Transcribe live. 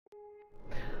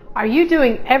Are you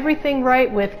doing everything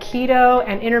right with keto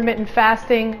and intermittent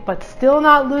fasting, but still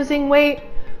not losing weight?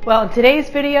 Well, in today's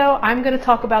video, I'm going to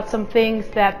talk about some things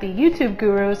that the YouTube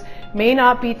gurus may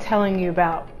not be telling you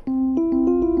about.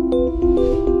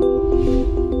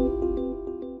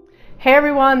 Hey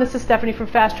everyone, this is Stephanie from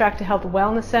Fast Track to Health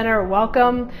Wellness Center.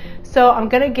 Welcome. So I'm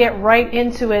going to get right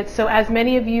into it. So as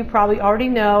many of you probably already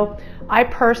know, I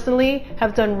personally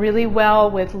have done really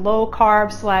well with low carb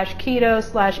 /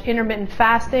 keto / intermittent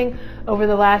fasting over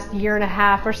the last year and a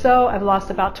half or so. I've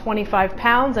lost about 25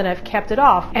 pounds and I've kept it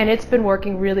off, and it's been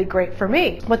working really great for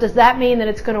me. What does that mean that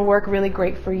it's going to work really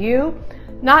great for you?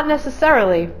 Not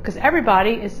necessarily, because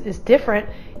everybody is different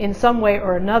in some way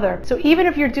or another. So even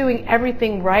if you're doing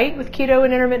everything right with keto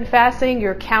and intermittent fasting,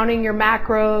 you're counting your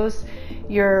macros,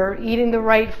 you're eating the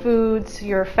right foods,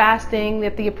 you're fasting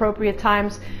at the appropriate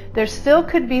times, there still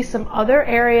could be some other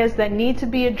areas that need to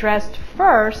be addressed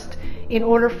first in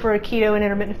order for keto and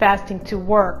intermittent fasting to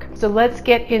work. So let's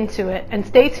get into it, and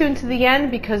stay tuned to the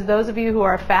end, because those of you who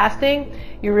are fasting,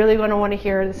 you're really going to want to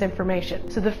hear this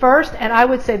information. So the first, and I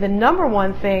would say the number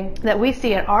one thing that we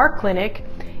see at our clinic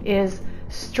is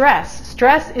stress.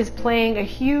 Stress is playing a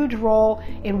huge role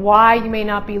in why you may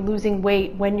not be losing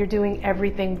weight when you're doing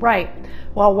everything right.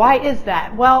 Well, why is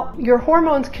that? Well, your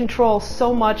hormones control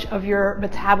so much of your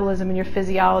metabolism and your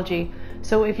physiology.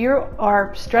 So if you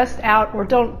are stressed out, or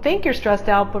don't think you're stressed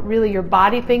out, but really your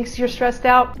body thinks you're stressed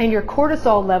out and your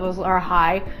cortisol levels are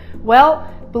high, well,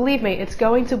 believe me, it's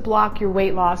going to block your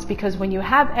weight loss, because when you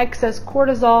have excess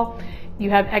cortisol, you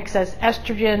have excess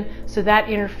estrogen, so that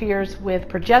interferes with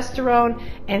progesterone,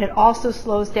 and it also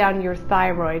slows down your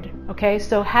thyroid. Okay,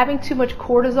 so having too much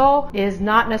cortisol is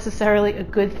not necessarily a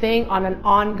good thing on an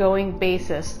ongoing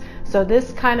basis. So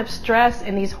this kind of stress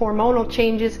and these hormonal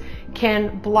changes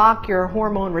can block your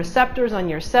hormone receptors on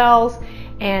your cells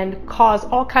and cause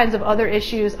all kinds of other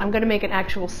issues. I'm going to make an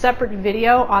actual separate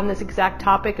video on this exact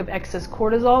topic of excess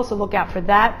cortisol, so look out for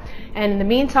that. And in the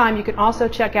meantime, you can also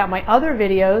check out my other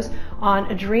videos on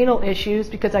adrenal issues,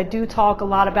 because I do talk a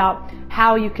lot about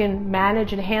how you can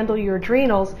manage and handle your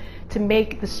adrenals to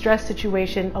make the stress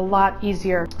situation a lot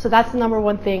easier. So that's the number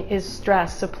one thing, is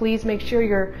stress. So please make sure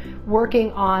you're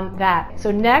working on that.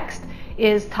 So next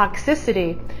is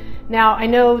toxicity. Now, I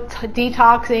know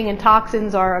detoxing and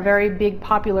toxins are a very big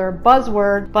popular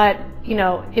buzzword, but you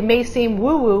know, it may seem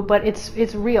woo-woo, but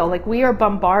it's real. Like, we are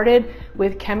bombarded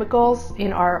with chemicals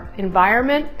in our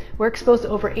environment. We're exposed to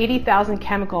over 80,000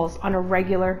 chemicals on a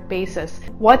regular basis.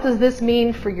 What does this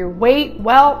mean for your weight?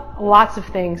 Well, lots of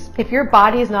things. If your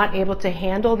body is not able to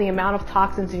handle the amount of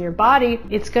toxins in your body,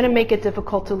 it's going to make it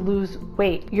difficult to lose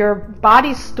weight. Your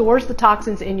body stores the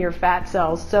toxins in your fat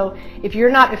cells. So if you're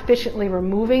not efficiently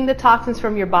removing the toxins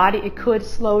from your body, it could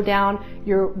slow down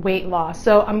your weight loss.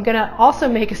 So I'm going to also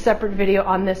make a separate video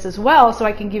on this as well, so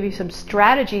I can give you some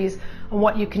strategies on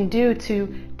what you can do to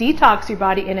detox your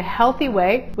body in a healthy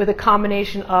way with a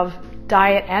combination of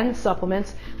diet and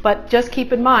supplements. But just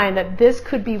keep in mind that this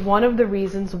could be one of the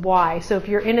reasons why. So if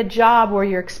you're in a job where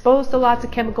you're exposed to lots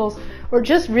of chemicals, or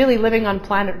just really living on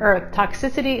planet Earth,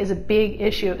 toxicity is a big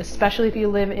issue, especially if you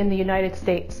live in the United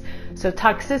States. So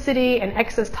toxicity and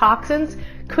excess toxins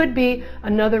could be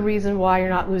another reason why you're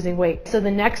not losing weight. So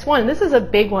the next one, and this is a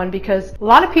big one, because a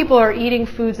lot of people are eating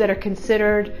foods that are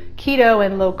considered keto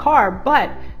and low carb,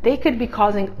 but they could be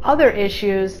causing other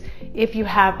issues if you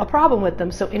have a problem with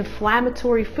them. So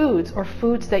inflammatory foods, or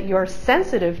foods that you're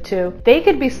sensitive to, they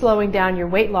could be slowing down your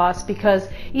weight loss, because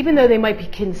even though they might be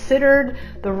considered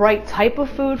the right type of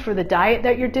food for the diet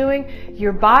that you're doing,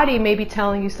 your body may be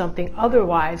telling you something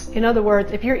otherwise. In other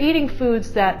words, if you're eating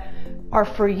foods that are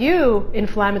for you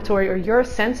inflammatory, or you're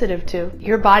sensitive to,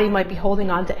 your body might be holding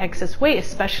on to excess weight,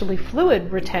 especially fluid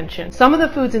retention. Some of the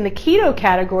foods in the keto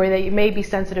category that you may be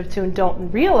sensitive to and don't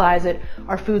realize it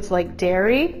are foods like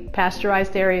dairy,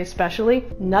 pasteurized dairy especially,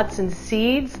 nuts and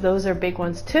seeds. Those are big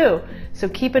ones too. So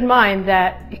keep in mind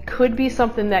that it could be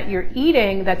something that you're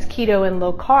eating that's keto and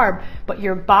low carb, but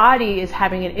your body is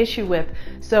having an issue with.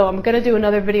 So I'm going to do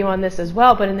another video on this as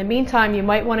well, but in the meantime, you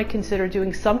might want to consider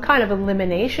doing some kind of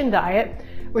elimination diet,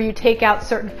 where you take out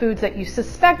certain foods that you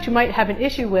suspect you might have an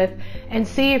issue with, and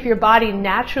see if your body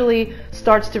naturally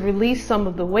starts to release some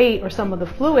of the weight or some of the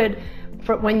fluid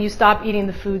for when you stop eating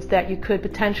the foods that you could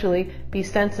potentially be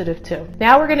sensitive to.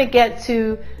 Now we're going to get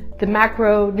to the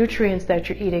macronutrients that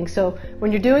you're eating. So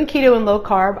when you're doing keto and low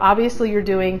carb, obviously you're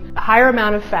doing a higher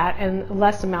amount of fat and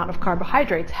less amount of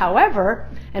carbohydrates. However,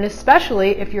 and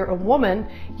especially if you're a woman,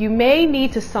 you may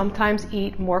need to sometimes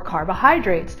eat more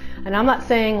carbohydrates. And I'm not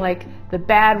saying like the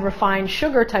bad refined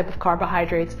sugar type of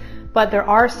carbohydrates, but there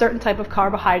are certain type of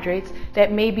carbohydrates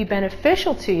that may be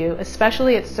beneficial to you,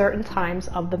 especially at certain times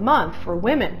of the month for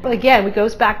women. Again, it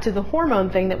goes back to the hormone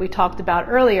thing that we talked about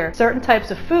earlier. Certain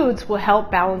types of foods will help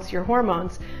balance your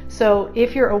hormones. So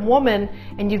if you're a woman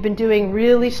and you've been doing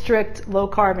really strict low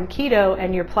carb and keto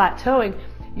and you're plateauing,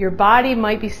 your body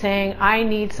might be saying, I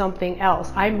need something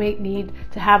else. I might need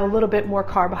to have a little bit more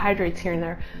carbohydrates here and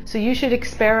there. So you should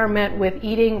experiment with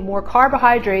eating more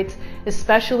carbohydrates,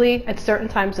 especially at certain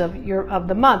times of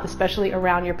the month, especially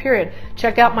around your period.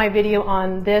 Check out my video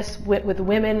on this with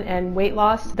women and weight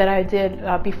loss that I did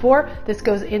before. This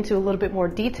goes into a little bit more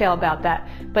detail about that.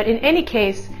 But in any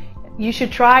case, you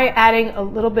should try adding a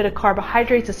little bit of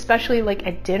carbohydrates, especially like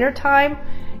at dinner time.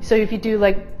 So if you do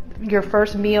like your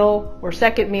first meal or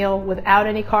second meal without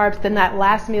any carbs, then that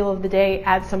last meal of the day,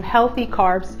 add some healthy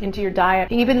carbs into your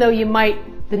diet. Even though you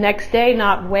might the next day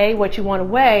not weigh what you want to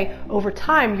weigh, over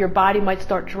time your body might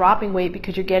start dropping weight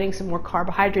because you're getting some more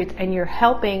carbohydrates and you're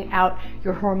helping out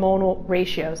your hormonal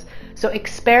ratios. So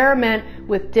experiment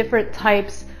with different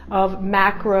types of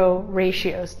macro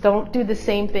ratios. Don't do the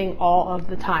same thing all of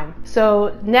the time.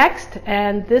 So next,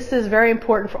 and this is very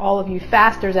important for all of you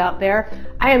fasters out there,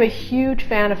 I am a huge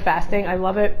fan of fasting. I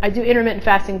love it. I do intermittent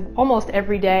fasting almost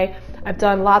every day. I've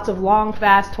done lots of long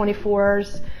fasts,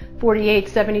 24s, 48,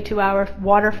 72-hour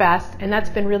water fasts, and that's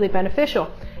been really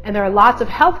beneficial. And there are lots of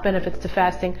health benefits to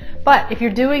fasting, but if you're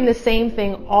doing the same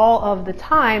thing all of the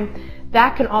time,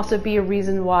 that can also be a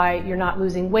reason why you're not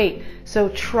losing weight. So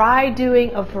try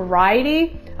doing a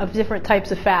variety of different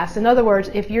types of fasts. In other words,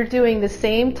 if you're doing the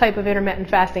same type of intermittent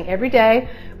fasting every day,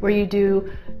 where you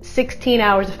do 16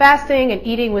 hours of fasting and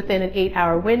eating within an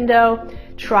 8-hour window,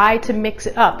 try to mix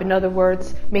it up. In other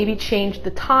words, maybe change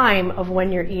the time of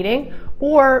when you're eating,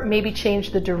 or maybe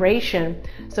change the duration.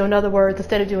 So in other words,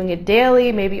 instead of doing it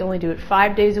daily, maybe only do it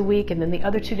 5 days a week, and then the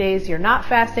other 2 days you're not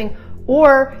fasting.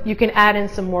 Or you can add in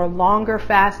some more longer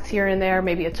fasts here and there,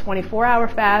 maybe a 24-hour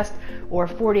fast or a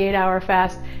 48-hour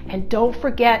fast. And don't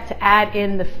forget to add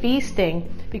in the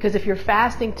feasting, because if you're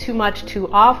fasting too much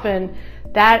too often,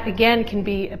 that again can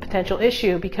be a potential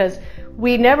issue, because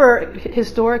we never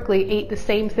historically ate the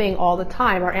same thing all the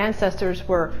time. Our ancestors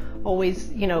were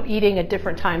always, eating at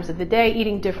different times of the day,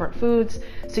 eating different foods.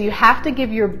 So you have to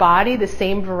give your body the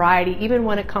same variety, even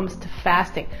when it comes to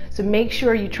fasting. So make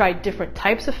sure you try different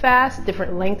types of fasts,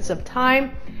 different lengths of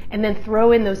time, and then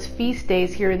throw in those feast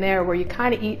days here and there where you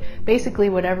kind of eat basically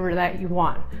whatever that you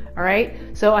want. All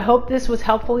right. So I hope this was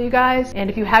helpful, you guys. And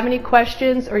if you have any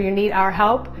questions or you need our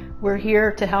help, we're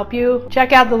here to help you.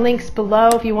 Check out the links below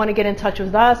if you want to get in touch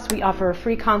with us. We offer a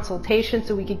free consultation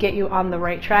so we could get you on the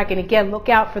right track. And again, look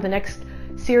out for the next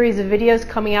series of videos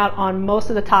coming out on most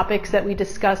of the topics that we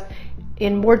discussed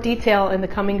in more detail in the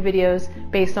coming videos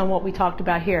based on what we talked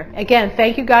about here. Again,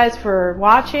 thank you guys for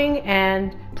watching,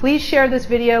 and please share this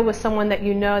video with someone that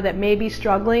you know that may be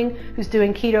struggling, who's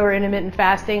doing keto or intermittent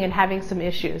fasting and having some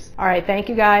issues. All right, thank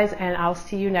you guys, and I'll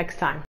see you next time.